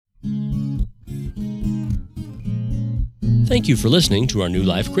Thank you for listening to our New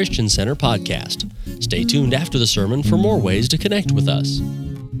Life Christian Center podcast. Stay tuned after the sermon for more ways to connect with us.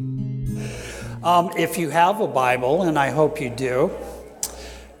 If you have a Bible, and I hope you do,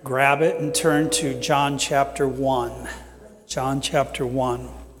 grab it and turn to John chapter 1. John chapter 1.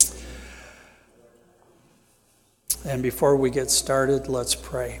 And before we get started, let's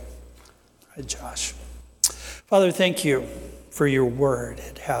pray. Hi, Josh. Father, thank you for your word.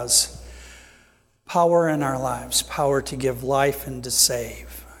 It has power in our lives, power to give life and to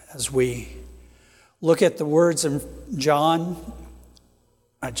save. As we look at the words of John,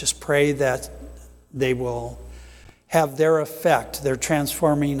 I just pray that they will have their effect, their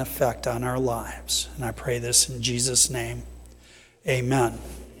transforming effect on our lives. And I pray this in Jesus' name. Amen.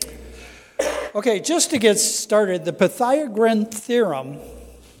 Okay, just to get started, the Pythagorean theorem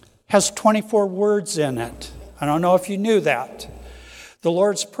has 24 words in it. I don't know if you knew that. The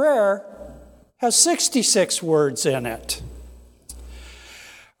Lord's Prayer has 66 words in it.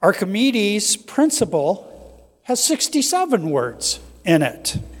 Archimedes' principle has 67 words in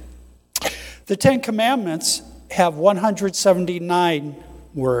it. The Ten Commandments have 179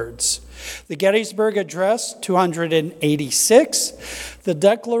 words. The Gettysburg Address, 286. The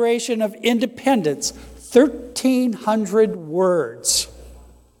Declaration of Independence, 1,300 words.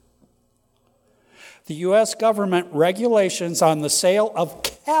 The U.S. government regulations on the sale of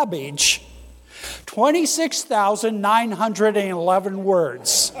cabbage, 26,911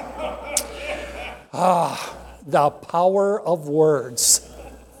 words. The power of words.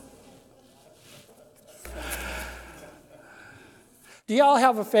 Do y'all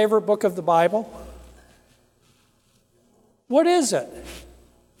have a favorite book of the Bible? What is it?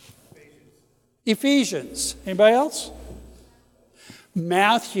 Ephesians. Anybody else?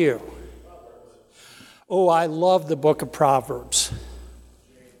 Matthew. Oh, I love the book of Proverbs.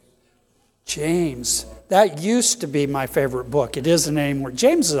 James. That used to be my favorite book. It isn't anymore.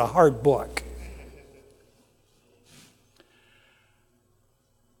 James is a hard book.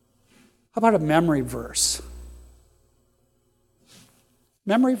 How about a memory verse?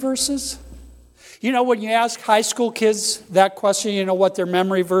 Memory verses? You know, when you ask high school kids that question, you know what their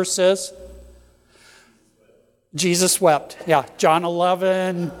memory verse is? Jesus wept. Yeah, John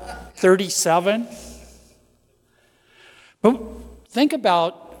 11:37. But think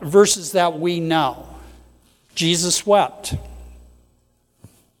about verses that we know. Jesus wept.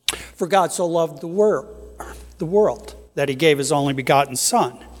 For God so loved the world that he gave his only begotten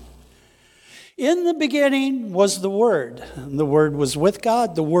Son. In the beginning was the Word, and the Word was with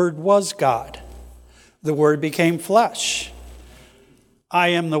God, the Word was God. The Word became flesh. I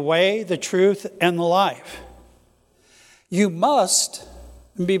am the way, the truth, and the life. You must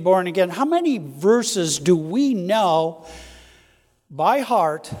be born again. How many verses do we know by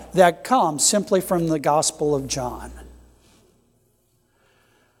heart that come simply from the Gospel of John?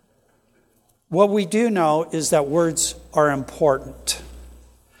 What we do know is that words are important.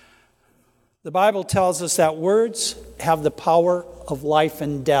 The Bible tells us that words have the power of life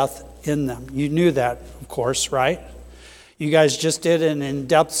and death in them. You knew that, of course, right? You guys just did an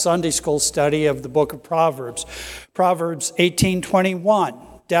in-depth Sunday school study of the book of Proverbs. Proverbs 18:21,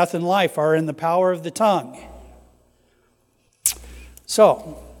 death and life are in the power of the tongue.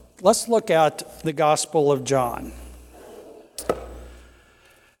 So, let's look at the Gospel of John.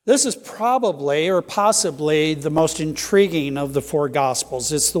 This is probably or possibly the most intriguing of the four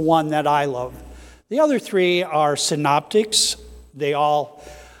Gospels. It's the one that I love. The other three are synoptics. They all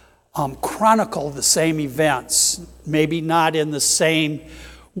chronicle the same events, maybe not in the same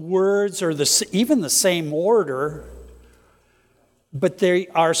words or even the same order, but they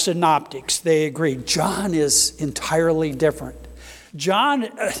are synoptics. They agree. John is entirely different. John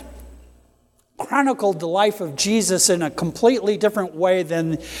chronicled the life of Jesus in a completely different way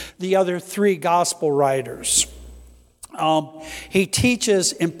than the other three gospel writers. He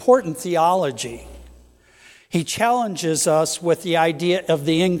teaches important theology. He challenges us with the idea of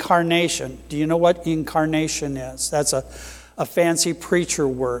the incarnation. Do you know what incarnation is? That's a fancy preacher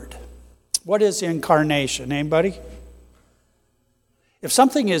word. What is incarnation? Anybody? If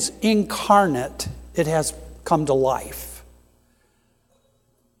something is incarnate, it has come to life.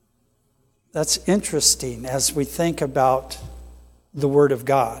 That's interesting as we think about the Word of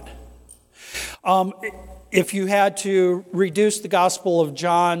God. If you had to reduce the Gospel of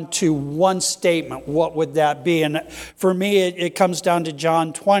John to one statement, what would that be? And for me, it comes down to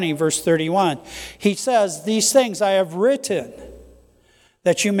John 20, verse 31. He says, "These things I have written,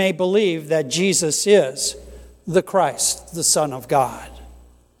 that you may believe that Jesus is the Christ, the Son of God.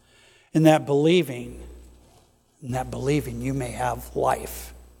 In that believing, you may have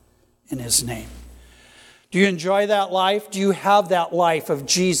life in his name." Do you enjoy that life? Do you have that life of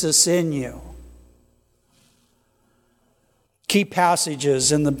Jesus in you? Key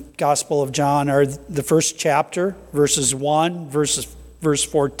passages in the Gospel of John are the first chapter, verses 1, verse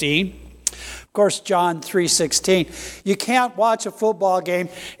 14. Of course, John 3:16. You can't watch a football game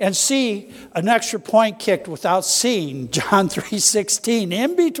and see an extra point kicked without seeing John 3:16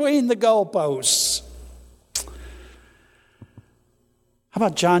 in between the goalposts. How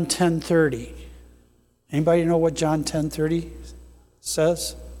about John 10:30? Anybody know what John 10:30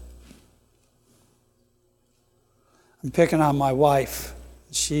 says? I'm picking on my wife.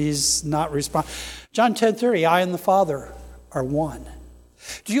 She's not responding. John 10:30, I and the Father are one.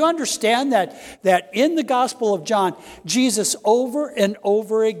 Do you understand that in the Gospel of John, Jesus over and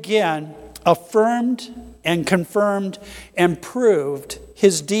over again affirmed and confirmed and proved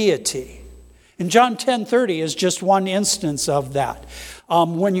his deity? And John 10:30 is just one instance of that.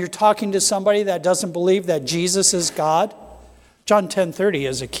 When you're talking to somebody that doesn't believe that Jesus is God, John 10:30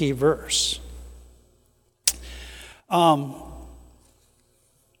 is a key verse. John,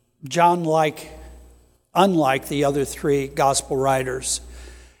 unlike the other three gospel writers,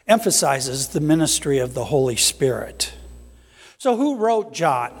 emphasizes the ministry of the Holy Spirit. So who wrote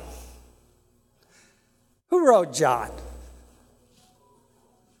John? Who wrote John?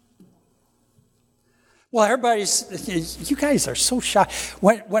 Well, you guys are so shy.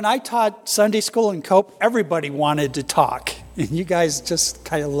 When I taught Sunday school in Cope, everybody wanted to talk. And you guys just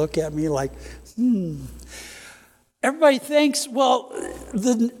kind of look at me like, Everybody thinks, well,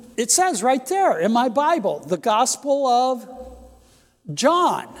 it says right there in my Bible, the Gospel of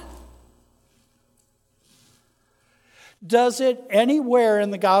John. Does it anywhere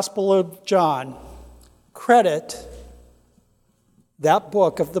in the Gospel of John credit that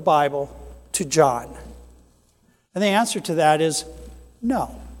book of the Bible to John? And the answer to that is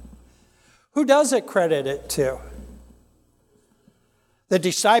no. Who does it credit it to? The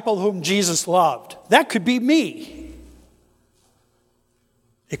disciple whom Jesus loved. That could be me.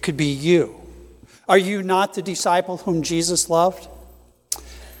 It could be you. Are you not the disciple whom Jesus loved?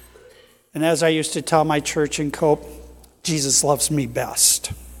 And as I used to tell my church in Cope, Jesus loves me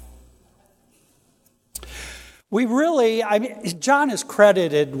best. John is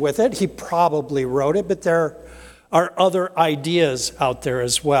credited with it. He probably wrote it, but there are other ideas out there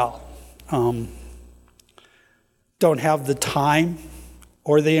as well. Don't have the time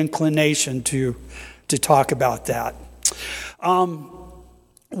or the inclination to talk about that.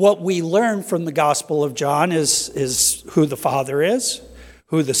 What we learn from the Gospel of John is who the Father is,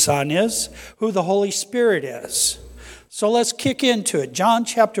 who the Son is, who the Holy Spirit is. So let's kick into it. John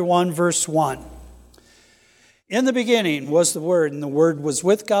chapter 1, verse 1. In the beginning was the Word, and the Word was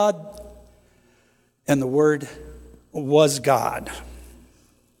with God, and the Word was God.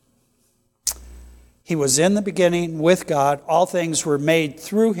 He was in the beginning with God. All things were made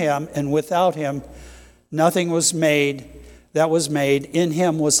through him, and without him nothing was made that was made. In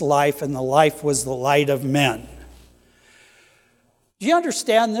him was life, and the life was the light of men. Do you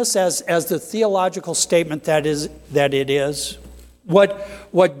understand this as the theological statement that it is?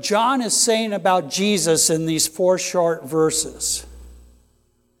 What John is saying about Jesus in these 4 short verses.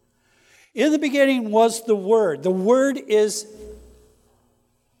 In the beginning was the Word. The Word is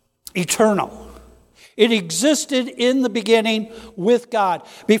eternal. It existed in the beginning with God.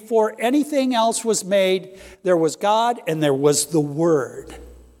 Before anything else was made, there was God and there was the Word.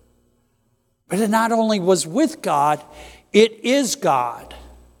 But it not only was with God, it is God.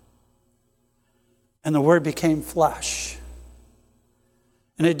 And the Word became flesh.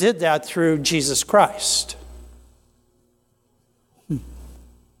 And it did that through Jesus Christ.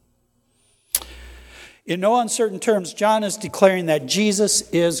 In no uncertain terms, John is declaring that Jesus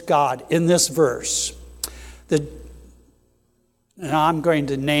is God in this verse. And I'm going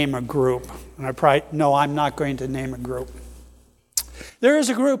to name a group. And I'm not going to name a group. There is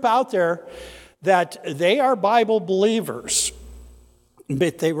a group out there that they are Bible believers,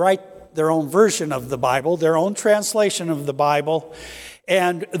 but they write their own version of the Bible, their own translation of the Bible.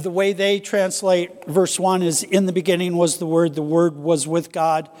 And the way they translate verse 1 is, in the beginning was the Word was with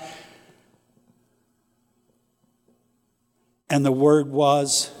God, and the Word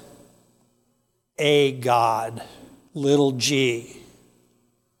was a God, little g.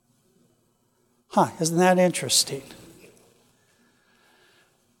 Isn't that interesting?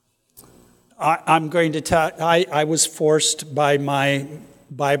 I'm going to tell, I was forced by my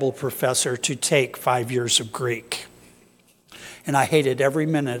Bible professor to take 5 years of Greek. And I hated every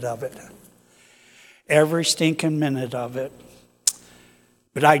minute of it. Every stinking minute of it.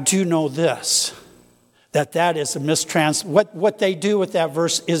 But I do know this, that is a what they do with that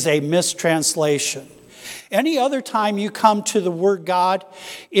verse is a mistranslation. Any other time you come to the word God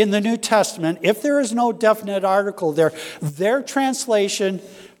in the New Testament, if there is no definite article there, their translation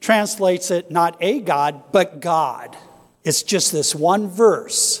translates it not a God, but God. It's just this one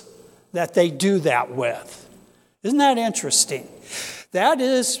verse that they do that with. Isn't that interesting? That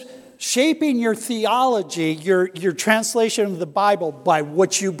is shaping your theology, your translation of the Bible by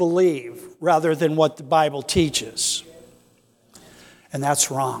what you believe rather than what the Bible teaches. And that's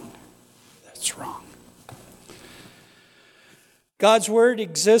wrong. That's wrong. God's word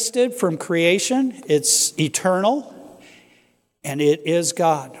existed from creation. It's eternal, and it is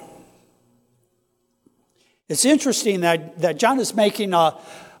God. It's interesting that John is making a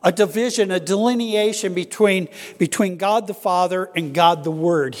division, a delineation between God the Father and God the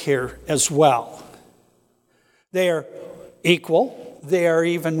Word here as well. They are equal. They are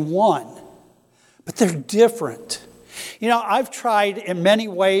even one. But they're different. You know, I've tried in many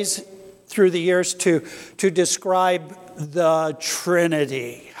ways through the years to describe the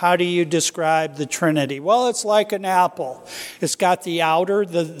Trinity. How do you describe the Trinity? Well, it's like an apple. It's got the outer,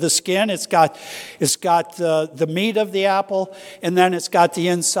 the skin. It's got the meat of the apple, and then it's got the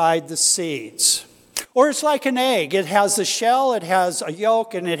inside, the seeds. Or it's like an egg. It has the shell, it has a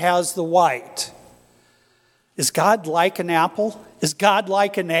yolk, and it has the white. Is God like an apple? Is God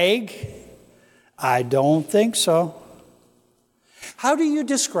like an egg? I don't think so. How do you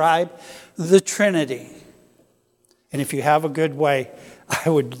describe the Trinity? And if you have a good way, I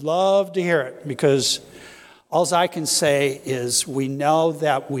would love to hear it, because all I can say is we know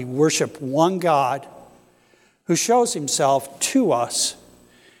that we worship one God who shows himself to us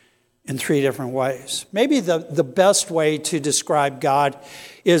in three different ways. Maybe the best way to describe God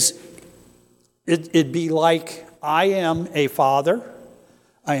is it'd be like, I am a father,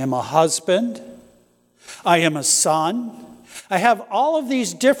 I am a husband, I am a son. I have all of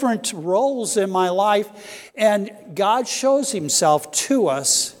these different roles in my life, and God shows himself to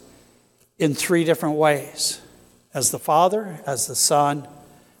us in three different ways: as the Father, as the Son,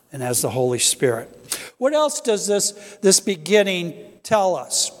 and as the Holy Spirit. What else does this beginning tell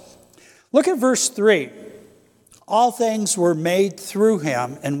us? Look at verse 3. All things were made through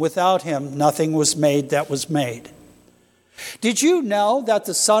him, and without him nothing was made that was made. Did you know that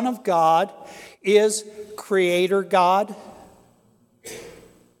the Son of God is Creator God?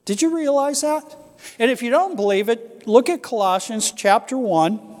 Did you realize that? And if you don't believe it, look at Colossians chapter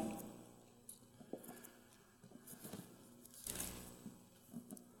 1.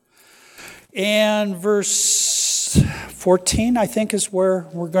 And verse 14, I think, is where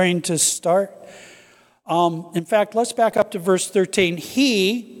we're going to start. In fact, let's back up to verse 13.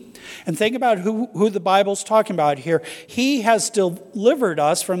 He, and think about who the Bible's talking about here. He has delivered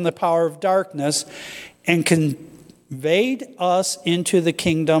us from the power of darkness and conveyed us into the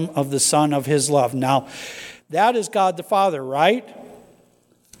kingdom of the Son of his love. Now, that is God the Father, right?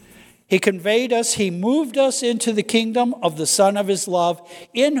 He conveyed us, he moved us into the kingdom of the Son of his love,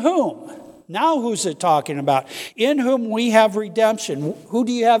 in whom? Now who's it talking about? In whom we have redemption. Who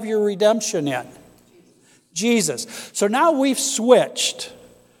do you have your redemption in? Jesus. So now we've switched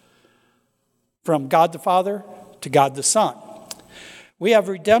from God the Father to God the Son. We have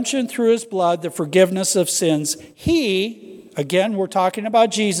redemption through his blood, the forgiveness of sins. He, again, we're talking about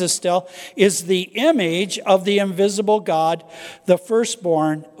Jesus still, is the image of the invisible God, the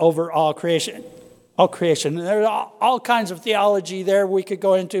firstborn over all creation. All creation. And there's all kinds of theology there we could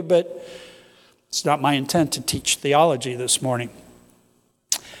go into, but it's not my intent to teach theology this morning.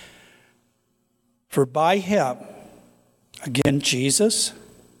 For by him, again, Jesus,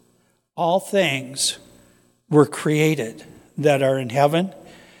 all things were created that are in heaven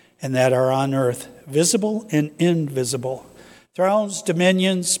and that are on earth, visible and invisible. Thrones,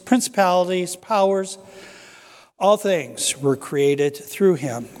 dominions, principalities, powers, all things were created through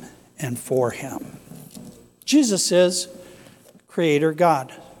him and for him. Jesus is Creator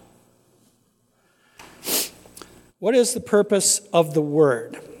God. What is the purpose of the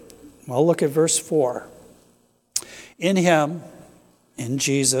Word? Well, look at verse 4. In him, in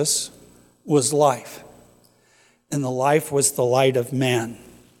Jesus, was life, and the life was the light of man.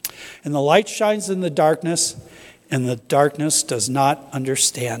 And the light shines in the darkness, and the darkness does not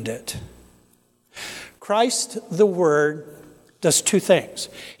understand it. Christ, the Word, does two things.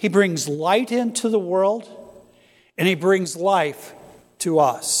 He brings light into the world, and he brings life to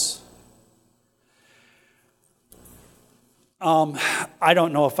us. I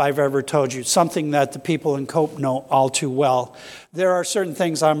don't know if I've ever told you something that the people in Cope know all too well. There are certain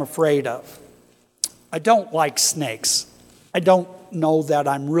things I'm afraid of. I don't like snakes. I don't know that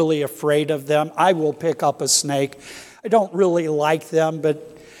I'm really afraid of them. I will pick up a snake. I don't really like them,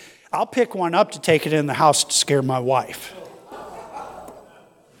 but I'll pick one up to take it in the house to scare my wife.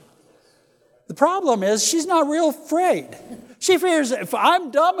 The problem is she's not real afraid. She figures if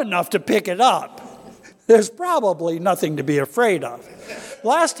I'm dumb enough to pick it up, there's probably nothing to be afraid of.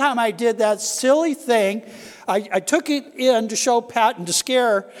 Last time I did that silly thing, I took it in to show Pat and to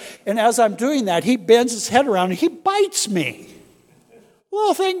scare her, and as I'm doing that, he bends his head around and he bites me. The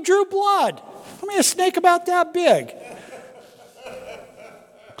little thing drew blood. I mean, a snake about that big.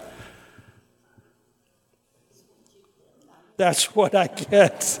 That's what I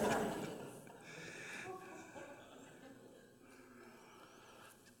get.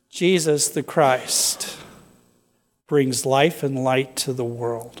 Jesus the Christ brings life and light to the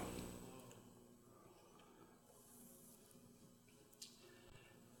world.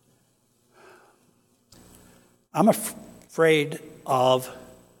 I'm afraid of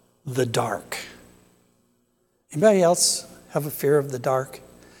the dark. Anybody else have a fear of the dark?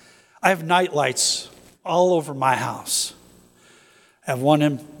 I have night lights all over my house. I have one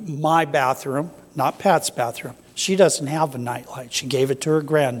in my bathroom, not Pat's bathroom. She doesn't have a nightlight. She gave it to her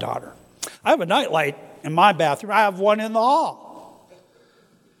granddaughter. I have a nightlight in my bathroom. I have one in the hall.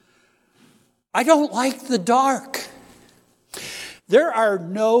 I don't like the dark. There are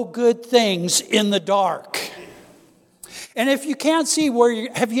no good things in the dark. And if you can't see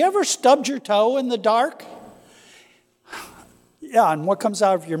have you ever stubbed your toe in the dark? Yeah, and what comes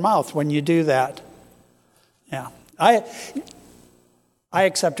out of your mouth when you do that? Yeah. I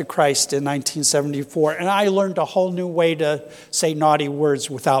accepted Christ in 1974, and I learned a whole new way to say naughty words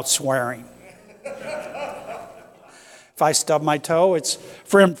without swearing. If I stub my toe, it's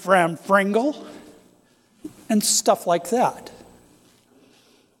fringle, and stuff like that.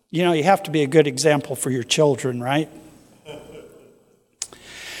 You know, you have to be a good example for your children, right?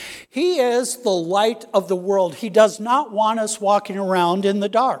 He is the light of the world. He does not want us walking around in the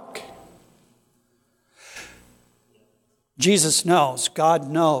dark. Jesus knows, God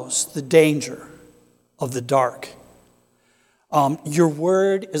knows the danger of the dark. Your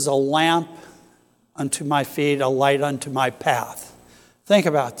word is a lamp unto my feet, a light unto my path. Think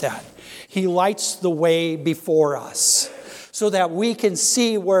about that. He lights the way before us so that we can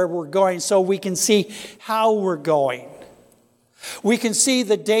see where we're going, so we can see how we're going. We can see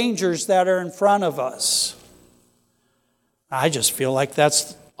the dangers that are in front of us. I just feel like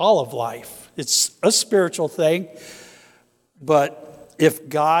that's all of life. It's a spiritual thing. But if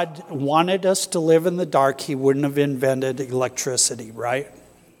God wanted us to live in the dark, he wouldn't have invented electricity, right?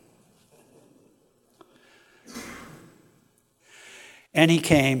 And he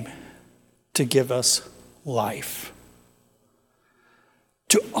came to give us life.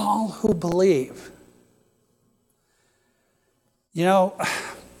 To all who believe. You know,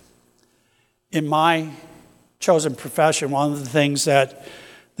 in my chosen profession, one of the things that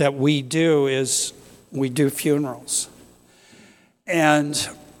we do is we do funerals. And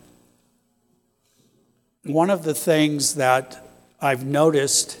one of the things that I've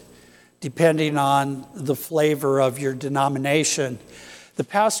noticed, depending on the flavor of your denomination, the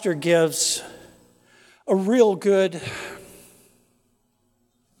pastor gives a real good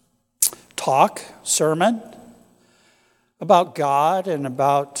sermon about God and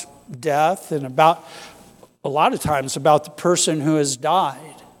about death and about, a lot of times, about the person who has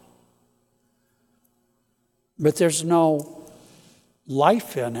died. But there's no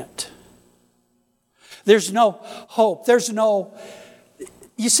life in it. There's no hope.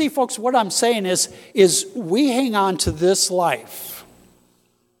 You see, folks, what I'm saying is we hang on to this life.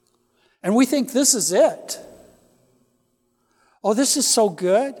 And we think this is it. Oh, this is so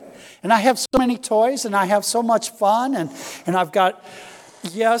good. And I have so many toys and I have so much fun. And I've got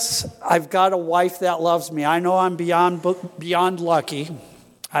a wife that loves me. I know I'm beyond lucky.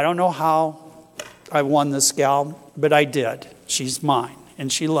 I don't know how I won this gal, but I did. She's mine, and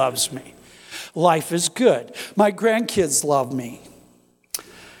she loves me. Life is good. My grandkids love me.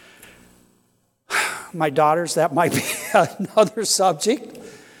 My daughters, that might be another subject.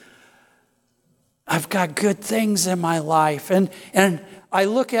 I've got good things in my life. And I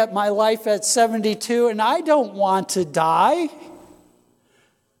look at my life at 72, and I don't want to die.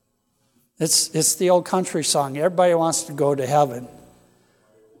 It's the old country song. Everybody wants to go to heaven.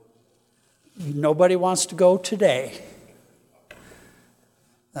 Nobody wants to go today.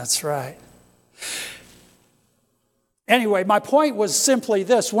 That's right. Anyway, my point was simply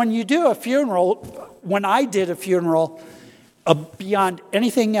this. When you do a funeral, when I did a funeral, beyond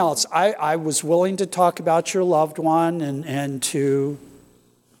anything else, I was willing to talk about your loved one and to,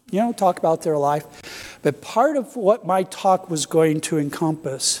 talk about their life. But part of what my talk was going to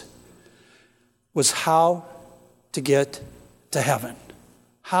encompass was how to get to heaven.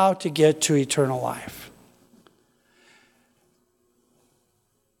 how to get to eternal life.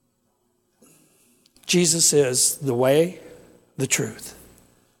 Jesus is the way, the truth,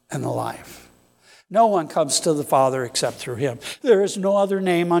 and the life. No one comes to the Father except through him. There is no other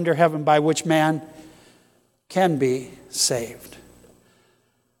name under heaven by which man can be saved.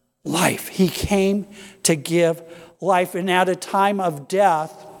 Life. He came to give life. And at a time of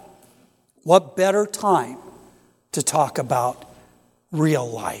death, what better time to talk about real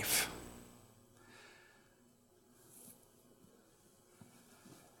life?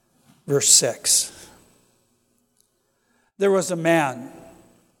 Verse 6. There was a man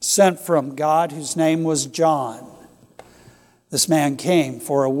sent from God whose name was John. This man came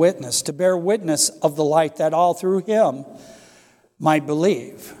for a witness, to bear witness of the light, that all through him might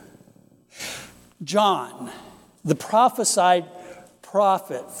believe. John, the prophesied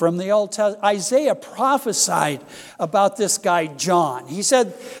prophet from the Old Testament, Isaiah prophesied about this guy John. He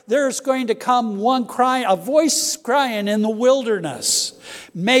said, there's going to come one crying, a voice crying in the wilderness,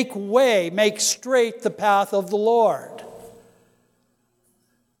 make way, make straight the path of the Lord.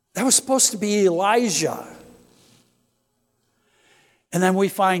 That was supposed to be Elijah. And then we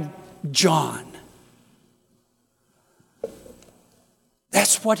find John.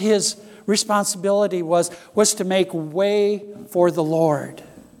 That's what his responsibility was to make way for the Lord.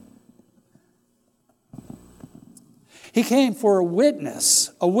 He came for a witness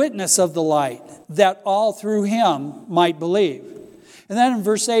of the light, that all through him might believe. And then in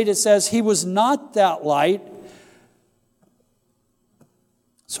verse 8 it says, he was not that light.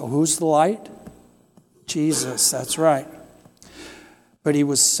 So who's the light? Jesus, that's right. But he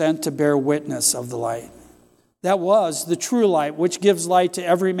was sent to bear witness of the light. That was the true light, which gives light to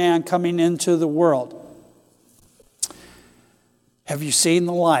every man coming into the world. Have you seen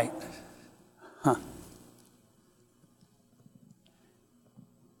the light?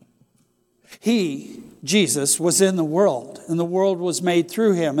 He, Jesus, was in the world, and the world was made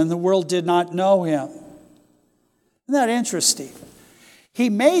through him, and the world did not know him. Isn't that interesting? He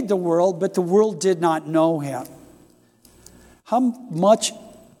made the world, but the world did not know him. How much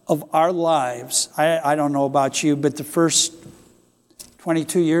of our lives, I don't know about you, but the first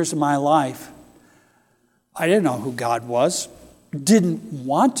 22 years of my life, I didn't know who God was. Didn't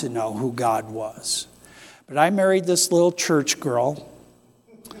want to know who God was. But I married this little church girl.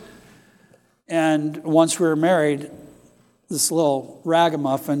 And once we were married, this little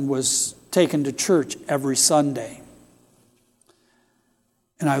ragamuffin was taken to church every Sunday.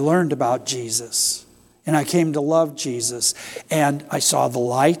 And I learned about Jesus. And I came to love Jesus. And I saw the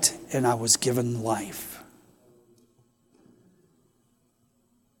light, and I was given life.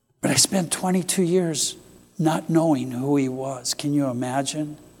 But I spent 22 years not knowing who he was. Can you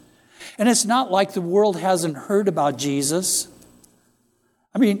imagine? And it's not like the world hasn't heard about Jesus.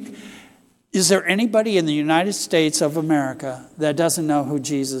 I mean, is there anybody in the United States of America that doesn't know who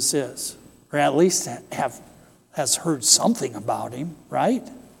Jesus is? Or at least has heard something about him, right?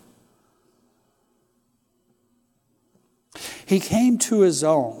 He came to his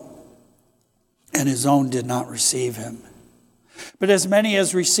own, and his own did not receive him. But as many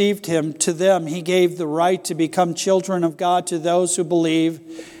as received him, to them he gave the right to become children of God, to those who believe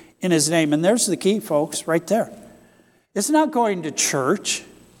in his name. And there's the key, folks, right there. It's not going to church.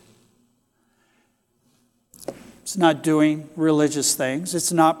 It's not doing religious things.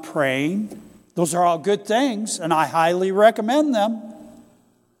 It's not praying. Those are all good things, and I highly recommend them.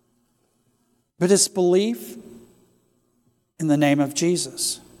 But it's belief in the name of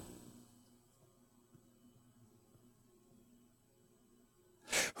Jesus.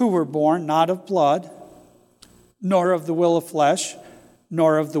 Who were born not of blood, nor of the will of flesh,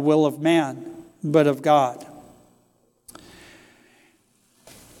 nor of the will of man, but of God.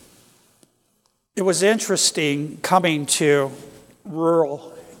 It was interesting coming to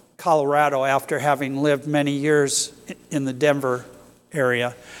rural Colorado after having lived many years in the Denver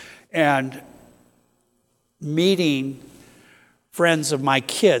area and meeting friends of my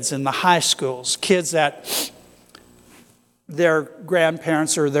kids in the high schools, kids that their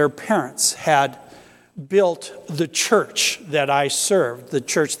grandparents or their parents had built the church that I served, the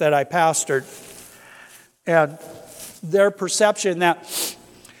church that I pastored. And their perception that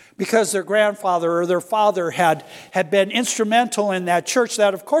because their grandfather or their father had been instrumental in that church,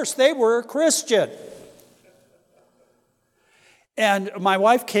 that of course they were a Christian. And my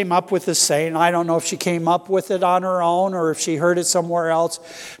wife came up with this saying. I don't know if she came up with it on her own or if she heard it somewhere else.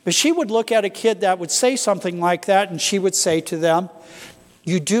 But she would look at a kid that would say something like that, and she would say to them,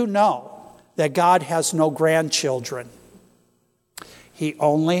 "You do know that God has no grandchildren. He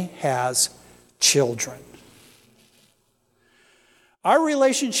only has children." Our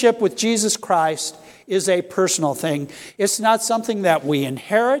relationship with Jesus Christ is a personal thing. It's not something that we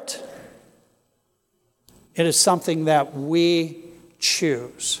inherit. It is something that we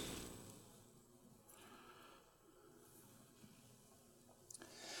choose.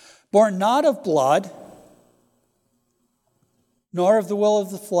 Born not of blood, nor of the will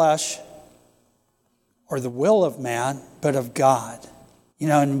of the flesh, or the will of man, but of God.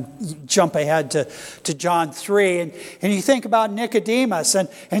 And you jump ahead to John 3, and you think about Nicodemus,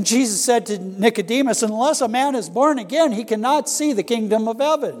 and Jesus said to Nicodemus, unless a man is born again, he cannot see the kingdom of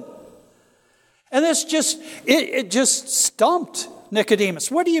heaven. And this just stumped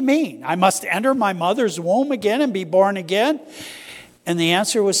Nicodemus. What do you mean? I must enter my mother's womb again and be born again? And the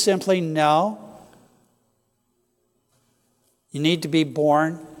answer was simply no. You need to be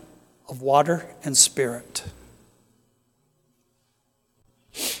born of water and spirit.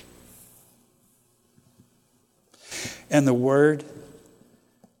 And the Word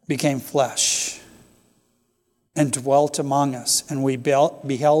became flesh and dwelt among us, and we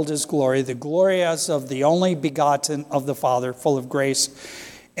beheld his glory, the glory as of the only begotten of the Father, full of grace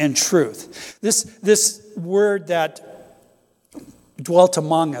and truth. This word that dwelt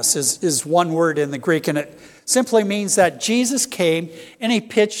among us is one word in the Greek, and it simply means that Jesus came and he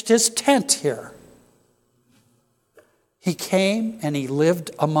pitched his tent here. He came and he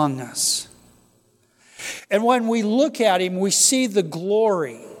lived among us. And when we look at him, we see the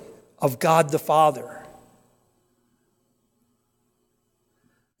glory of God the Father.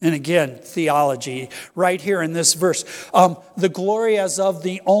 And again, theology, right here in this verse. The glory as of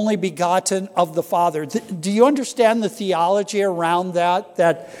the only begotten of the Father. Do you understand the theology around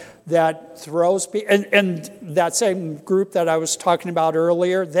that throws people? And that same group that I was talking about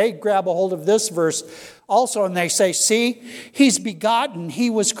earlier, they grab a hold of this verse also and they say, see, he's begotten, he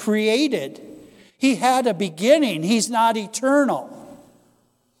was created. He had a beginning, he's not eternal.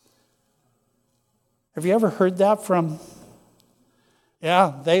 Have you ever heard that from...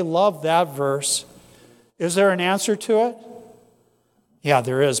 Yeah, they love that verse. Is there an answer to it? Yeah,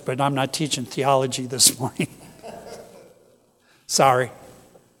 there is, but I'm not teaching theology this morning. Sorry.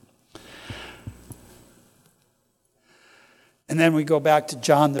 And then we go back to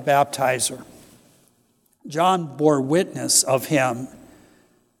John the Baptizer. John bore witness of him.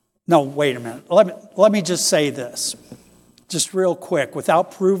 No, wait a minute. Let me just say this. Just real quick,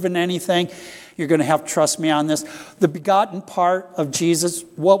 without proving anything. You're going to have to trust me on this. The begotten part of Jesus,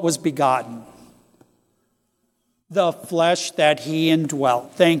 what was begotten? The flesh that he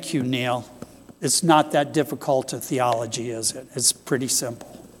indwelt. Thank you, Neil. It's not that difficult a theology, is it? It's pretty simple.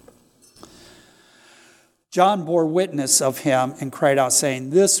 John bore witness of him and cried out, saying,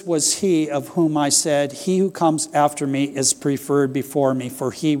 this was he of whom I said, he who comes after me is preferred before me,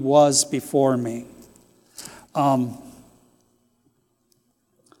 for he was before me.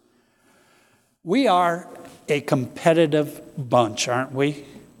 We are a competitive bunch, aren't we?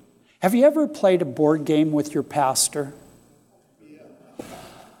 Have you ever played a board game with your pastor?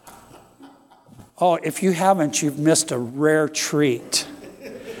 Oh, if you haven't, you've missed a rare treat.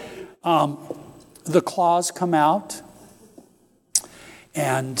 The claws come out,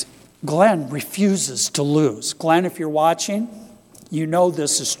 and Glenn refuses to lose. Glenn, if you're watching, you know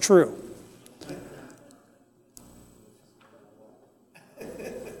this is true.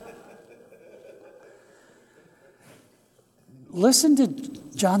 Listen to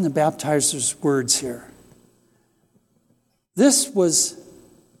John the Baptizer's words here. This was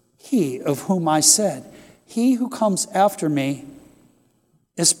he of whom I said, he who comes after me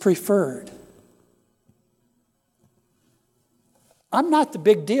is preferred. I'm not the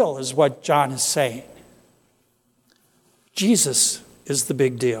big deal, is what John is saying. Jesus is the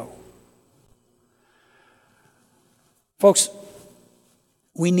big deal. Folks,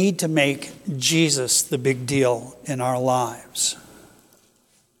 we need to make Jesus the big deal in our lives.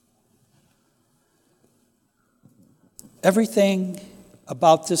 Everything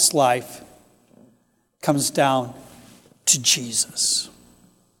about this life comes down to Jesus.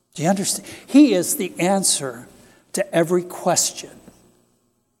 Do you understand? He is the answer to every question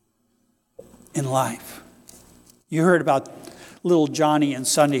in life. You heard about little Johnny in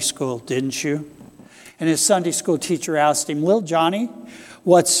Sunday school, didn't you? And his Sunday school teacher asked him, little Johnny,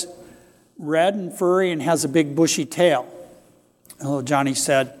 what's red and furry and has a big bushy tail? And little Johnny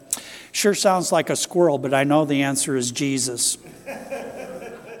said, sure sounds like a squirrel, but I know the answer is Jesus.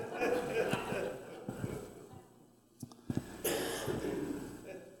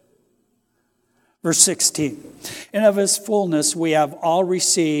 Verse 16, and of his fullness we have all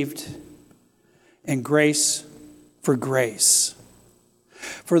received, and grace for grace.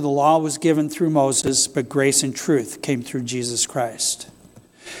 For the law was given through Moses, but grace and truth came through Jesus Christ.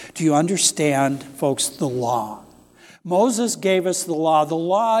 Do you understand, folks, the law? Moses gave us the law. The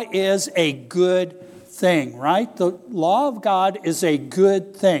law is a good thing, right? The law of God is a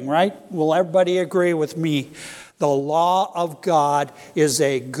good thing, right? Will everybody agree with me? The law of God is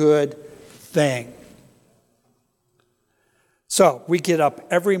a good thing. So we get up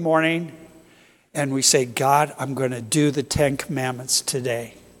every morning and we say, God, I'm going to do the 10 Commandments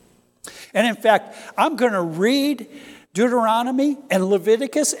today. And in fact, I'm going to read Deuteronomy and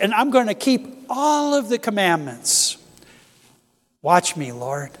Leviticus, and I'm going to keep all of the commandments. Watch me,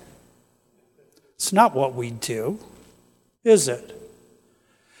 Lord. It's not what we do, is it?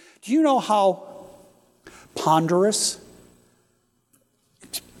 Do you know how ponderous,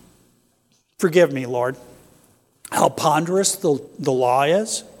 forgive me, Lord, how ponderous the law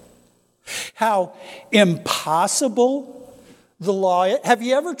is? How impossible the law is? Have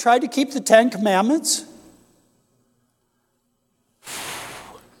you ever tried to keep the 10 Commandments?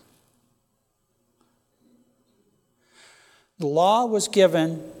 The law was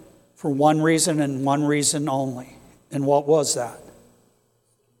given for one reason and one reason only. And what was that?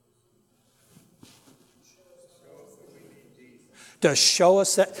 To show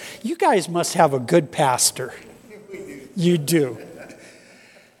us that. You guys must have a good pastor. You do.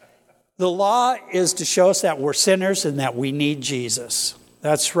 The law is to show us that we're sinners and that we need Jesus.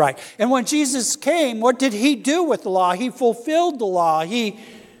 That's right. And when Jesus came, what did he do with the law? He fulfilled the law. He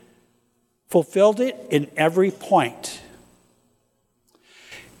fulfilled it in every point.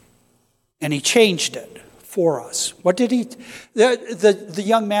 And he changed it for us. What did he? The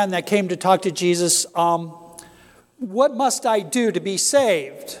young man that came to talk to Jesus, what must I do to be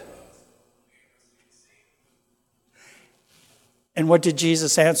saved? And what did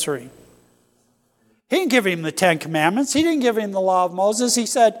Jesus answer him? He didn't give him the 10 Commandments. He didn't give him the law of Moses. He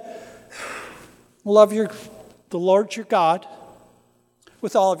said, love the Lord your God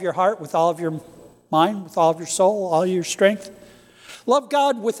with all of your heart, with all of your mind, with all of your soul, all your strength. Love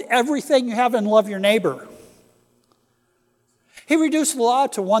God with everything you have and love your neighbor. He reduced the law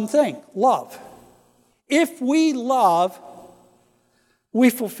to one thing, love. If we love, we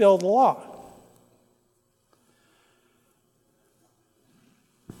fulfill the law.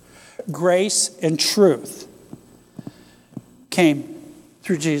 Grace and truth came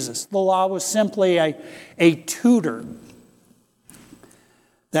through Jesus. The law was simply a tutor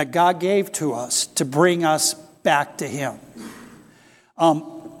that God gave to us to bring us back to Him.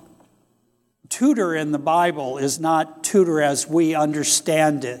 Tutor in the Bible is not tutor as we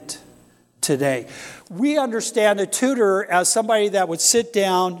understand it today. We understand a tutor as somebody that would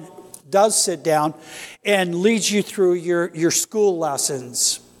does sit down, and leads you through your school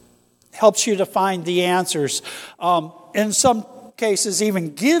lessons, helps you to find the answers. In some cases,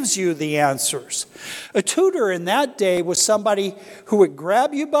 even gives you the answers. A tutor in that day was somebody who would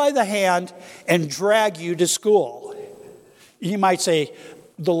grab you by the hand and drag you to school. You might say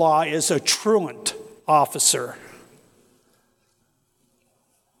the law is a truant officer.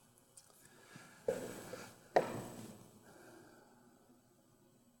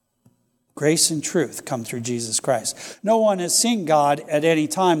 Grace and truth come through Jesus Christ. No one has seen God at any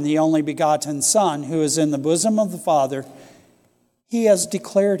time. The only begotten Son, who is in the bosom of the Father, He has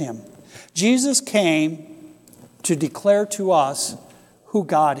declared Him. Jesus came to declare to us who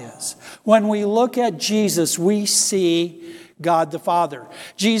God is. When we look at Jesus, we see God the Father.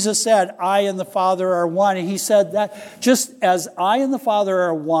 Jesus said, I and the Father are one. And He said that just as I and the Father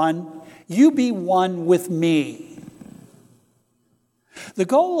are one, you be one with me. The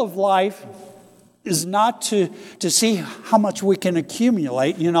goal of life is not to see how much we can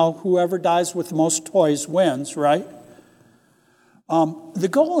accumulate. You know, whoever dies with the most toys wins, right? The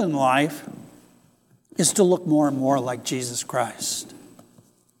goal in life is to look more and more like Jesus Christ.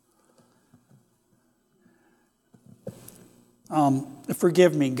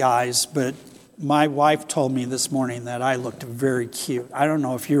 Forgive me, guys, but my wife told me this morning that I looked very cute. I don't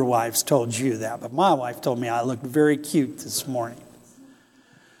know if your wives told you that, but my wife told me I looked very cute this morning.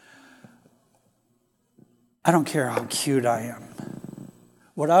 I don't care how cute I am.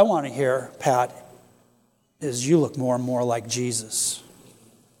 What I want to hear, Pat, is you look more and more like Jesus.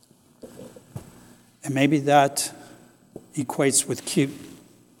 And maybe that equates with cute.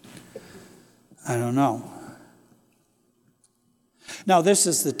 I don't know. Now, this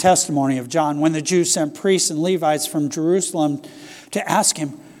is the testimony of John. When the Jews sent priests and Levites from Jerusalem to ask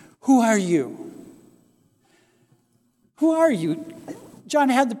him, who are you? Who are you? John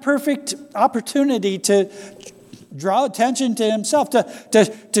had the perfect opportunity to draw attention to himself,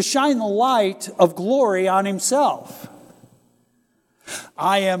 to shine the light of glory on himself.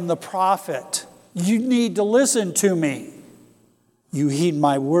 I am the prophet. You need to listen to me. You heed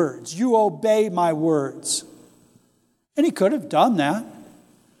my words. You obey my words. And he could have done that,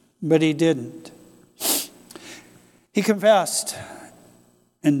 but he didn't. He confessed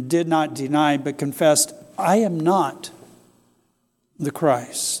and did not deny, but confessed, I am not the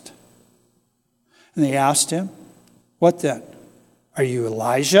Christ. And they asked him, what then? Are you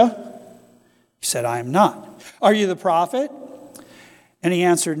Elijah? He said, I am not. Are you the prophet? And he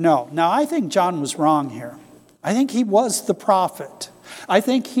answered, no. Now, I think John was wrong here. I think he was the prophet. I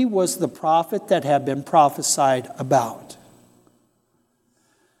think he was the prophet that had been prophesied about.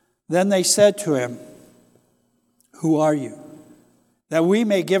 Then they said to him, who are you? That we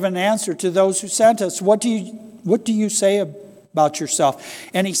may give an answer to those who sent us. What do you say about yourself?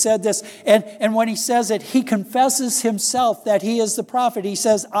 And he said this, and when he says it, he confesses himself that he is the prophet. He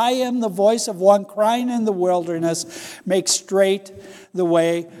says, I am the voice of one crying in the wilderness, make straight the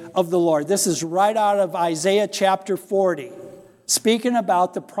way of the Lord. This is right out of Isaiah chapter 40, speaking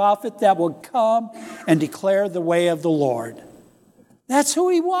about the prophet that would come and declare the way of the Lord. That's who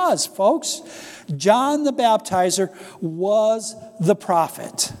he was, folks. John the Baptizer was the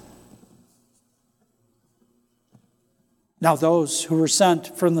prophet. Now those who were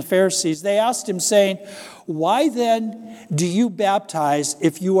sent from the Pharisees, they asked him, saying, why then do you baptize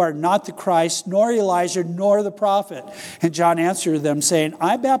if you are not the Christ, nor Elijah, nor the prophet? And John answered them, saying,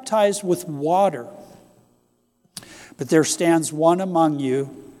 I baptize with water, but there stands one among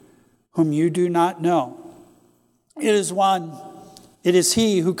you whom you do not know. It is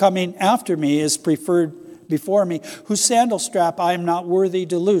he who coming after me is preferred before me, whose sandal strap I am not worthy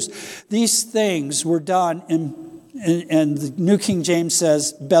to loose. These things were done and the New King James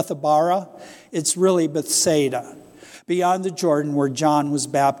says Bethabara. It's really Bethsaida, beyond the Jordan where John was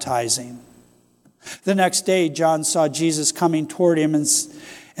baptizing. The next day, John saw Jesus coming toward him and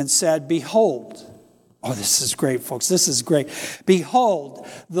said, behold. Oh, this is great, folks. This is great. Behold,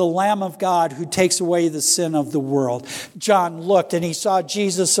 the Lamb of God who takes away the sin of the world. John looked and he saw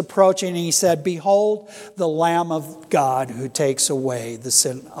Jesus approaching and he said, behold, the Lamb of God who takes away the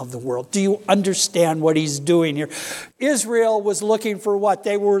sin of the world. Do you understand what he's doing here? Israel was looking for what?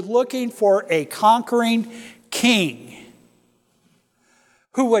 They were looking for a conquering king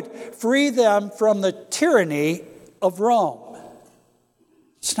who would free them from the tyranny of Rome.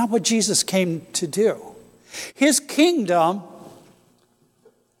 It's not what Jesus came to do. His kingdom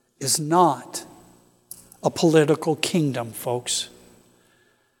is not a political kingdom, folks.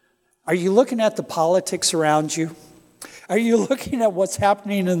 Are you looking at the politics around you? Are you looking at what's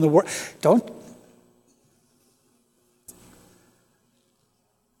happening in the world?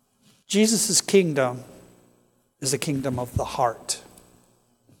 Jesus' kingdom is a kingdom of the heart.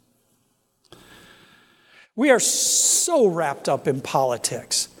 We are so wrapped up in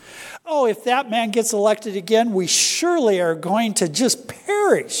politics. Oh, if that man gets elected again, we surely are going to just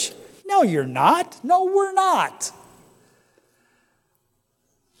perish. No, you're not. No, we're not.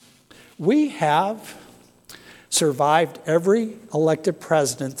 We have survived every elected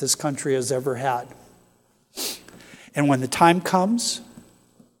president this country has ever had. And when the time comes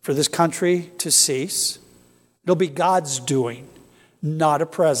for this country to cease, it'll be God's doing, not a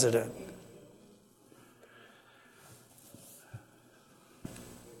president.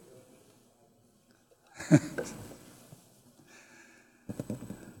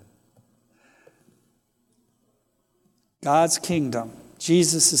 God's kingdom,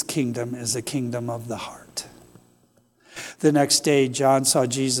 Jesus' kingdom, is a kingdom of the heart. The next day, John saw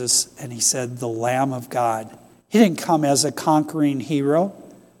Jesus and he said, the Lamb of God. He didn't come as a conquering hero,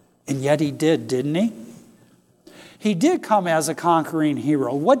 and yet he did, didn't he? He did come as a conquering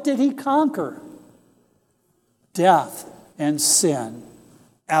hero. What did he conquer? Death and sin.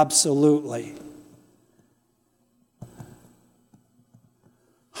 Absolutely.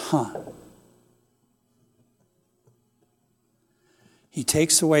 He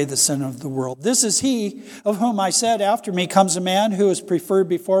takes away the sin of the world. This is he of whom I said, after me comes a man who is preferred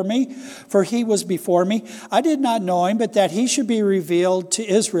before me, for he was before me. I did not know him, but that he should be revealed to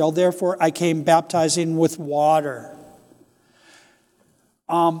Israel. Therefore I came baptizing with water.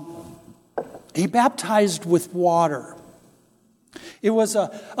 He baptized with water. It was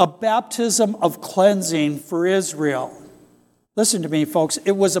a baptism of cleansing for Israel. Listen to me, folks.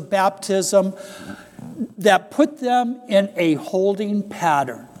 It was a baptism that put them in a holding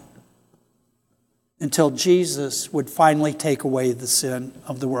pattern until Jesus would finally take away the sin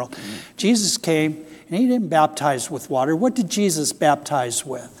of the world. Jesus came and he didn't baptize with water. What did Jesus baptize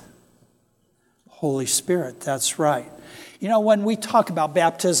with? Holy Spirit, that's right. You know, when we talk about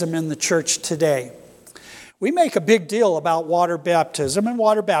baptism in the church today, We make a big deal about water baptism, and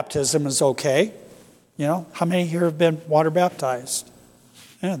water baptism is okay. You know, how many here have been water baptized?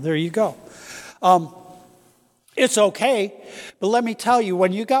 Yeah, there you go. It's okay, but let me tell you,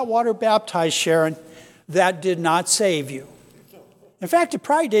 when you got water baptized, Sharon, that did not save you. In fact, it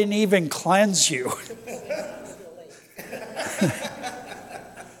probably didn't even cleanse you.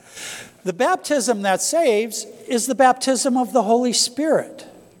 The baptism that saves is the baptism of the Holy Spirit.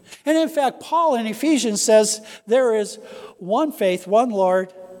 And in fact, Paul in Ephesians says there is one faith, one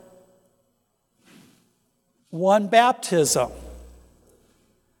Lord, one baptism.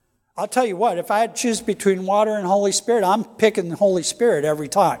 I'll tell you what, if I had to choose between water and Holy Spirit, I'm picking the Holy Spirit every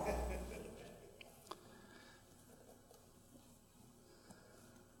time.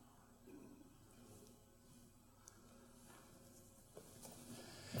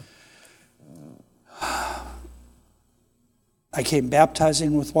 I came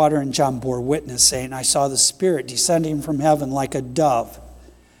baptizing with water, and John bore witness, saying, I saw the Spirit descending from heaven like a dove,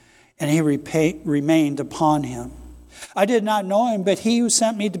 and he remained upon him. I did not know him, but he who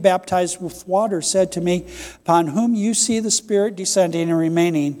sent me to baptize with water said to me, upon whom you see the Spirit descending and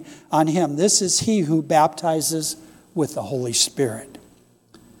remaining on him, this is he who baptizes with the Holy Spirit.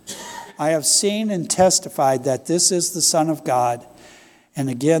 I have seen and testified that this is the Son of God. And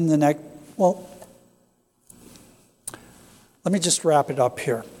again, let me just wrap it up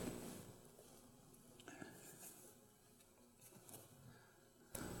here.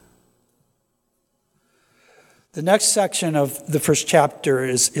 The next section of the first chapter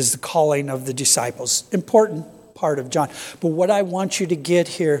is the calling of the disciples. Important part of John. But what I want you to get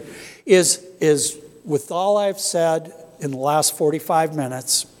here is with all I've said in the last 45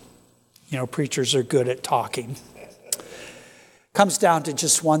 minutes, you know, preachers are good at talking, comes down to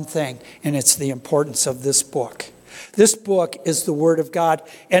just one thing, and it's the importance of this book. This book is the Word of God,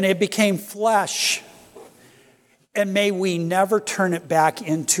 and it became flesh. And may we never turn it back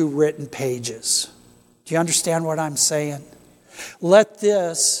into written pages. Do you understand what I'm saying? Let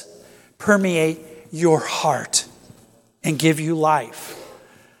this permeate your heart and give you life,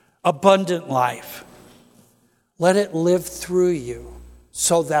 abundant life. Let it live through you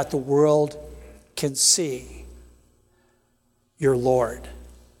so that the world can see your Lord.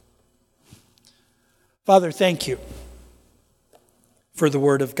 Father, thank you for the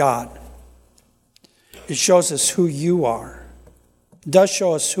Word of God. It shows us who you are. It does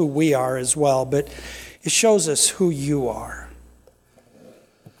show us who we are as well, but it shows us who you are.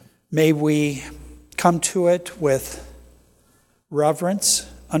 May we come to it with reverence,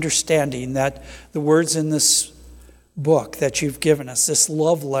 understanding that the words in this book that you've given us, this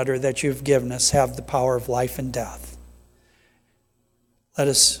love letter that you've given us, have the power of life and death. Let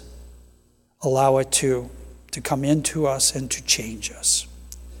us allow it to come into us and to change us.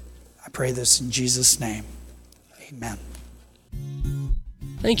 I pray this in Jesus' name. Amen.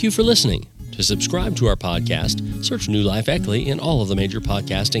 Thank you for listening. To subscribe to our podcast, search New Life Eckley in all of the major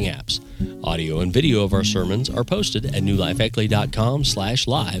podcasting apps. Audio and video of our sermons are posted at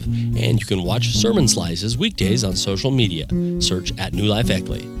newlifeeckley.com/live, and you can watch sermon slices weekdays on social media. Search at New Life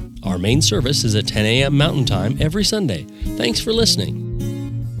Eckley. Our main service is at 10 a.m. Mountain Time every Sunday. Thanks for listening.